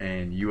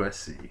and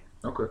USC.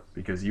 Okay.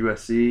 Because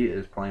USC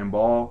is playing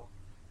ball,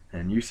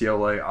 and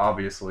UCLA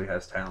obviously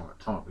has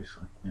talent.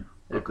 Obviously. Yeah.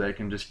 If they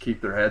can just keep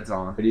their heads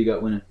on. Who do you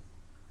got winning?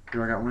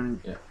 Who I got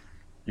winning? Yeah.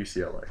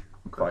 UCLA.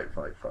 Okay.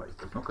 Fight.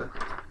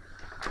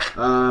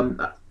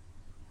 Okay.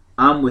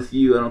 I'm with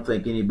you. I don't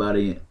think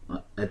anybody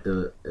at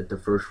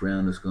the first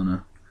round is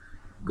gonna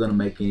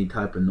make any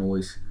type of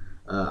noise.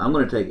 I'm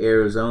gonna take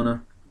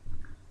Arizona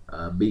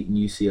beating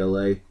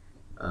UCLA,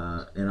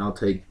 and I'll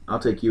take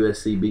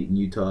USC beating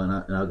Utah, and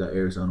I've got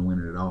Arizona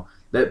winning it all.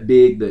 That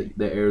big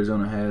that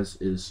Arizona has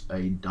is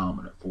a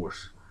dominant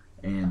force,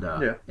 and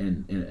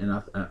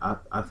and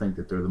I think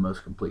that they're the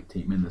most complete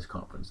team in this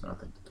conference, and I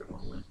think that they're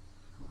going to win.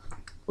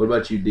 What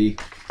about you, D?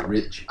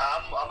 Rich?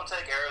 I'm going to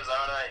take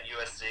Arizona and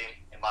USC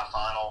in my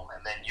final,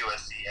 and then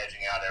USC edging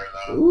out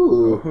Arizona.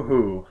 Ooh,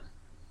 Ooh,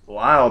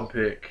 wild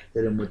pick.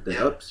 hit him with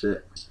the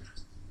upset.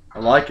 I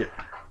like it.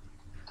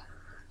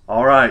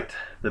 All right,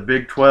 the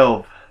Big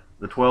 12,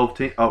 the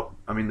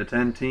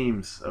 10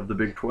 teams of the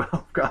Big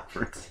 12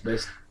 conference.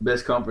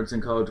 Best conference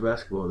in college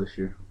basketball this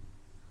year.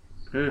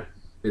 Yeah.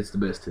 It's the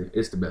best.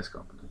 It's the best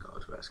conference in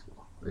college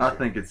basketball. I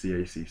think it's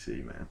the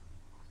ACC, man.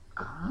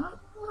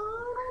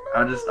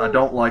 I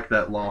don't like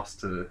that loss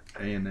to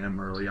A&M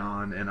early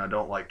on, and I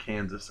don't like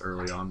Kansas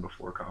early on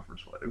before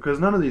conference play because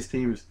none of these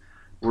teams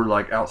were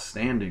like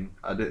outstanding.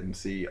 I didn't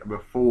see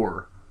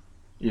before,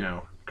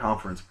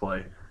 conference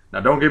play.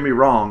 Now, don't get me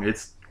wrong;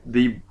 it's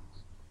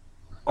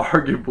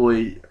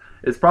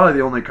probably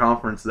the only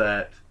conference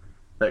that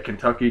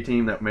Kentucky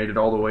team that made it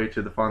all the way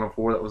to the Final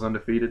Four that was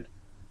undefeated.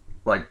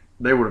 Like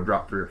they would have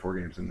dropped 3 or 4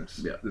 games in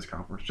this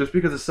conference just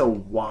because it's so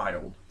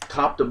wild.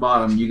 Top to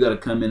bottom, you got to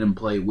come in and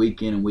play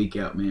week in and week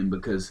out, man.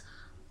 Because,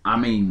 I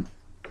mean,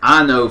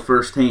 I know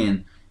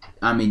firsthand.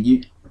 I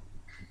mean,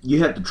 you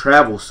have to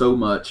travel so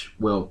much.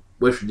 Well,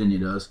 West Virginia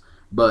does,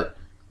 but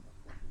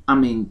I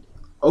mean,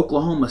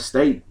 Oklahoma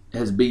State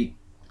has beat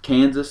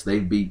Kansas.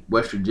 They've beat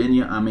West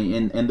Virginia. I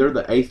mean, and they're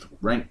the 8th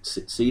ranked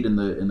seed in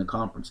the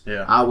conference.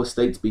 Yeah. Iowa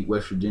State's beat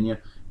West Virginia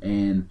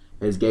and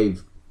has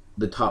gave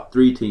the top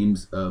 3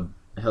 teams a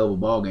hell of a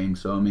ball game.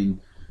 So I mean,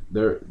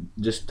 they're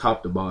just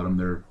top to bottom.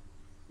 They're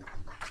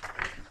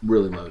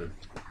really loaded.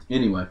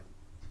 Anyway.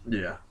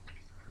 Yeah.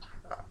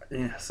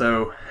 Yeah.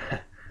 So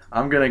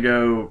I'm gonna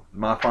go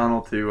my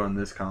final 2 on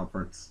this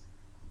conference.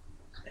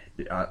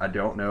 I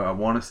don't know. I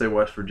want to say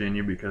West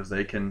Virginia because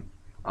they can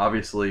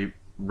obviously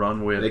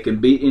run with. They can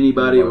beat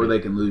anybody or they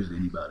can lose to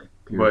anybody.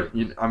 Period.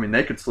 But I mean,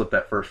 they could slip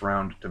that first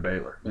round to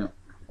Baylor. Yeah.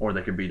 Or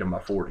they could beat them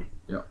by 40.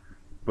 Yeah.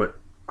 But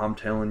I'm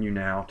telling you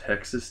now,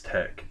 Texas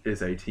Tech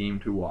is a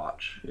team to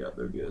watch. Yeah,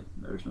 they're good.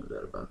 There's no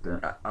doubt about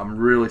that. I'm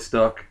really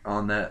stuck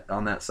on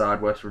that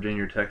side, West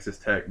Virginia or Texas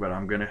Tech, but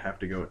I'm gonna have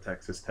to go with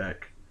Texas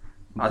Tech.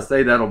 Okay. I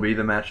say that'll be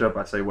the matchup.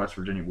 I say West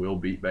Virginia will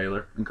beat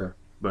Baylor. Okay.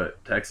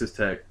 But Texas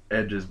Tech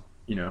edges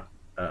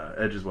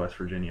West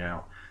Virginia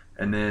out,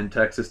 and then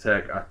Texas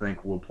Tech I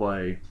think will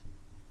play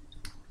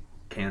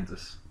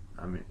Kansas.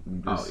 I mean,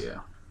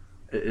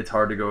 it's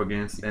hard to go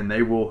against, and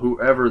they will,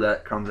 whoever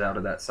that comes out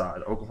of that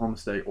side, Oklahoma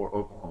State or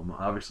Oklahoma.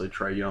 Obviously,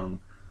 Trae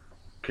Young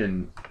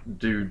can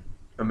do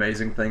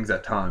amazing things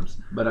at times.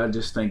 But I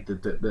just think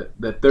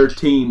that their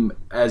team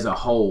as a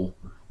whole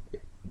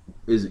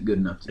isn't good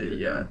enough to do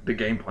that. The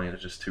game plan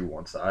is just too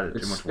one-sided,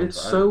 too much one-sided. It's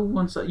so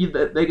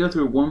one-sided. They go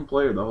through one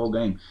player the whole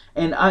game.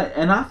 And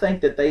I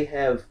think that they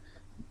have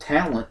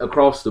talent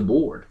across the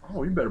board.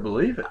 Oh, you better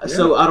believe it. Yeah.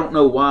 So I don't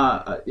know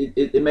why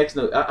it makes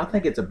no. I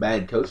think it's a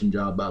bad coaching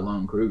job by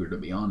Lon Kruger, to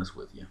be honest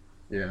with you.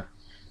 Yeah.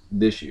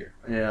 This year.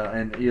 Yeah,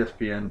 and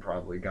ESPN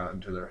probably got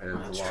into their heads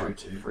That's a lot. true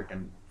too.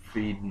 Freaking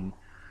feeding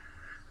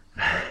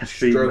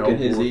Stroking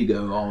his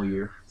ego all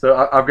year.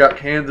 So I've got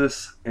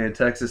Kansas and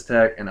Texas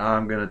Tech, and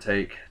I'm going to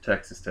take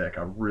Texas Tech.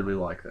 I really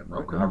like them.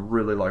 Okay. I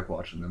really like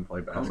watching them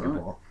play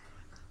basketball.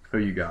 Who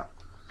you got?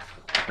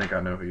 I think I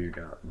know who you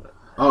got. But.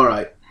 All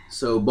right.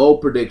 So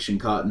bold prediction,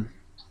 Cotton.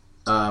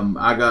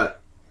 I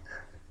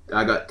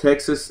got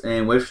Texas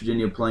and West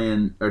Virginia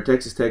playing, or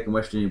Texas Tech and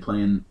West Virginia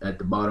playing at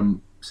the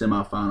bottom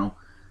semifinal.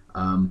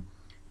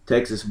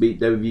 Texas beat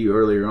WVU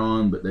earlier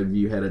on, but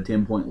WVU had a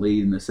 10-point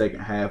lead in the second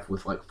half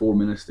with like 4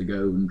 minutes to go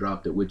and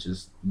dropped it, which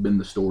has been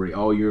the story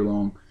all year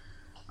long.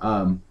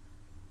 I'm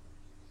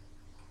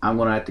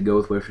going to have to go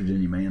with West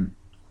Virginia, man,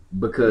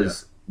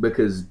 because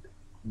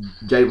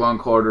Javon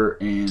Carter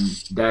and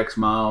Dax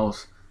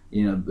Miles,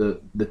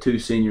 the 2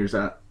 seniors,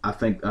 I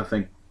think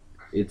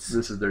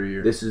this is their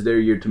year. This is their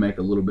year to make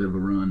a little bit of a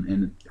run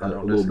and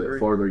a little bit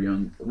farther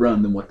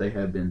run than what they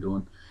have been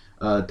doing.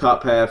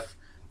 Top half,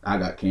 I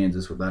got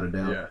Kansas without a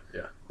doubt.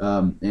 Yeah.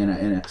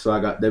 And so I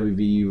got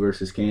WVU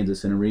versus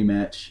Kansas in a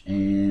rematch,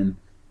 and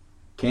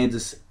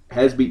Kansas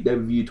has beat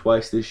WVU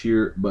twice this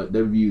year, but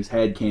WVU's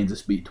had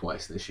Kansas beat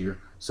twice this year.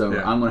 So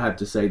I'm going to have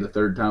to say the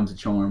third time's a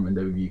charm, and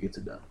WVU gets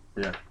it done.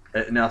 Yeah.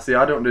 Now, see,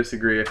 I don't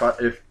disagree.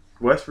 If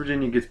West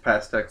Virginia gets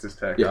past Texas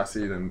Tech, I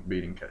see them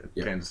beating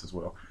Kansas as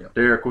well. Yeah.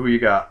 Derek, who you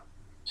got?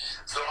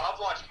 So I've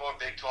watched more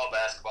Big 12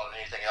 basketball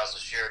than anything else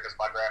this year because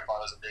my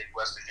grandfather's a big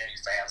West Virginia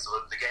fan, so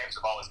the games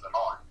have always been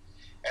on.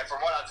 And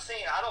from what I've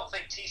seen, I don't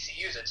think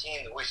TCU is a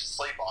team that we should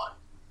sleep on.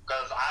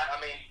 Because,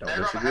 they're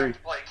going to have to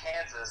play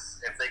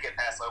Kansas if they get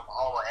past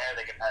Oklahoma and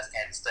they get past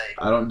Kansas State.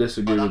 I don't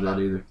disagree with that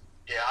either.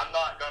 Yeah, I'm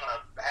not going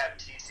to have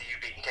TCU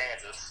beating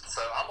Kansas.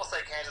 So I'm going to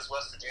say Kansas,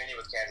 West Virginia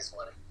with Kansas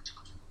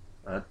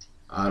winning.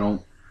 I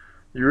don't.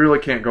 You really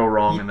can't go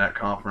wrong in that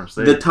conference.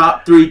 The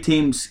top 3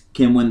 teams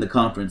can win the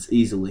conference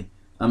easily.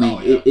 I mean,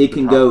 it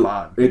can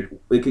go.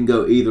 It can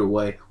go either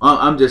way.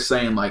 I'm just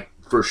saying, like,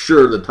 for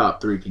sure, the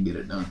top 3 can get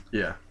it done.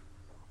 Yeah.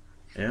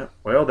 Yeah.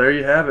 Well, there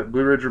you have it.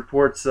 Blue Ridge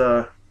Report's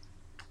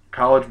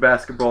college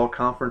basketball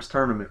conference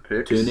tournament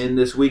picks. Tune in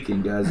this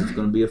weekend, guys. It's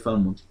going to be a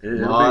fun one.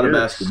 A lot of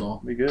basketball.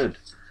 It'll be good.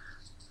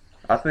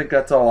 I think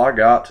that's all I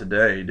got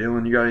today.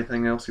 Dylan, you got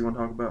anything else you want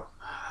to talk about?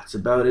 That's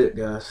about it,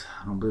 guys.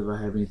 I don't believe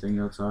I have anything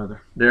else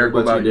either. Derek,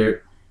 what about you?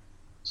 Derek?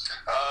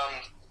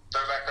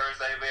 Throwback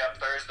Thursday will be up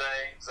Thursday.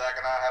 Zach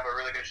and I have a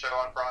really good show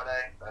on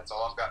Friday. That's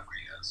all I've got for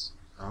you guys.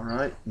 All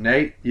right.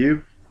 Nate,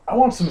 you? I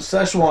want some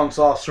Szechuan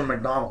sauce from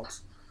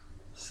McDonald's.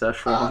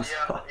 Szechuan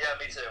sauce? Yeah,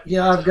 me too.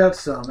 Yeah, I've got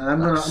some, and I'm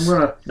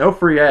gonna. No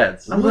free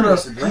ads. I'm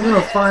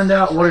gonna find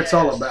out what it's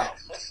all about.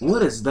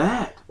 What is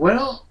that?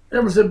 Well,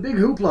 there was a big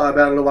hoopla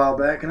about it a while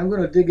back, and I'm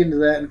gonna dig into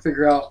that and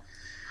figure out,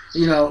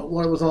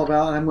 what it was all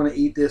about, and I'm gonna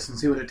eat this and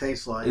see what it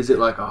tastes like. Is it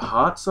like a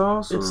hot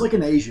sauce? It's like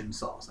an Asian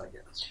sauce, I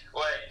guess.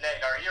 Wait,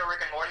 Nate, are you a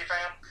Rick and Morty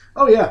fan?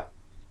 Oh yeah.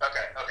 Okay.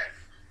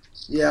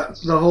 Yeah,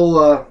 the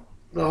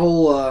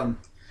whole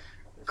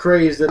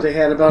craze that they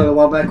had about it a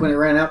while back when it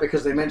ran out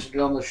because they mentioned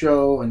it on the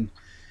show, and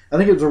I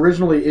think it was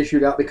originally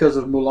issued out because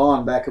of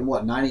Mulan back in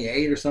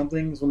 '98 or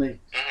something. Is when they.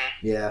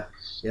 Mm-hmm. Yeah,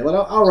 but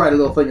I'll write a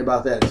little thing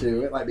about that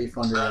too. It might be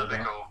fun to That'll read be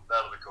about.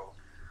 cool.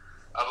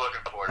 I'm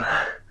looking forward to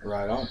it.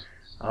 Right on.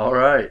 All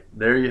right.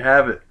 There you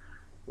have it.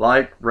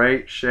 Like,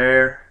 rate,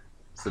 share,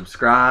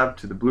 subscribe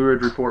to the Blue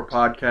Ridge Report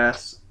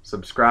podcast,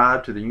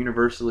 subscribe to the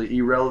Universally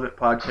Irrelevant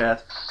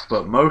podcast,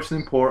 but most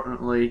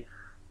importantly,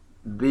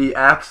 the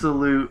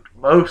absolute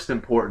most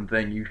important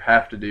thing you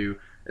have to do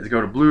is go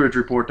to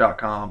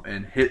BlueRidgeReport.com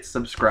and hit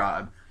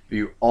subscribe.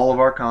 View all of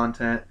our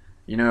content.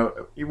 You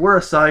know, we're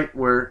a site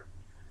where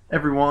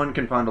everyone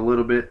can find a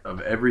little bit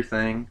of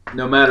everything.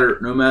 No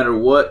matter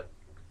what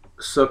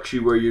sucks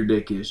you where your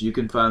dick is, you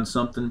can find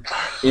something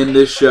in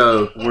this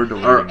show or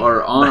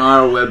on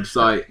our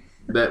website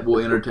that will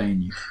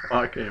entertain you.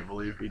 I can't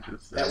believe he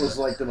just said That was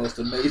like the most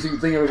amazing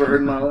thing I've ever heard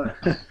in my life.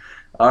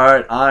 All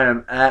right, I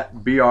am at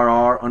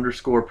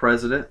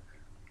BRR_president.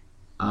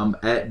 I'm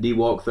at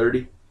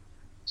DWalk30.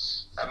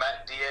 I'm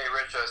at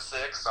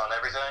DA-Rich06 on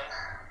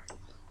everything.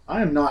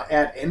 I am not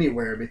at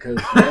anywhere because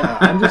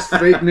I'm just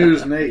fake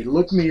news Nate.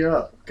 Look me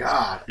up.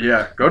 God,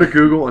 Yeah, go to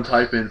Google and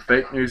type in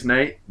Fake News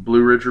Nate,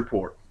 Blue Ridge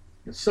Report.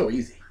 it's so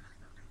easy.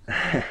 All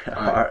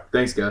right.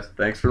 Thanks, guys.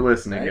 Thanks for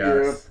listening, Thank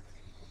guys. you.